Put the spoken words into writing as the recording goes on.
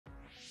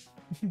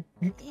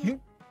It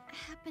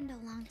happened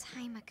a long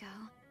time ago,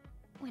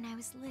 when I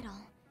was little.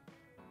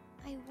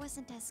 I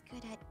wasn't as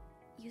good at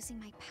using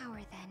my power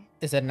then.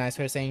 Is that a nice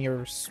way of saying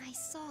you're I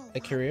saw a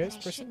lot curious that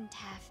I person? shouldn't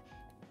have.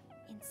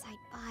 Inside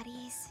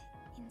bodies,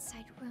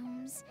 inside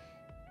rooms,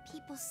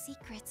 people's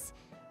secrets,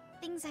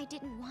 things I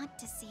didn't want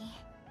to see.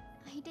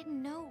 I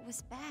didn't know it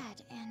was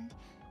bad, and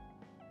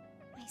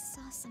I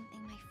saw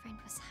something my friend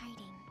was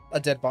hiding. A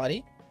dead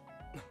body?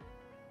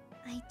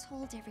 I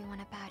told everyone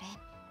about it,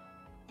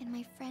 and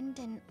my friend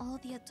and all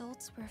the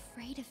adults were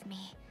afraid of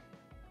me.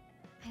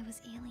 I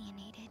was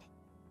alienated.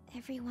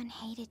 Everyone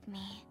hated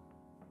me.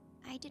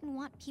 I didn't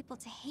want people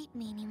to hate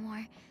me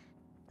anymore,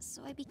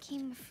 so I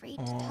became afraid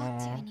to talk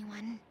to Aw.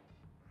 anyone.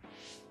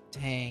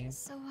 Dang.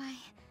 So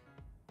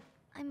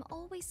I'm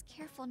always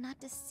careful not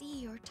to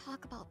see or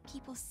talk about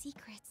people's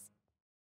secrets.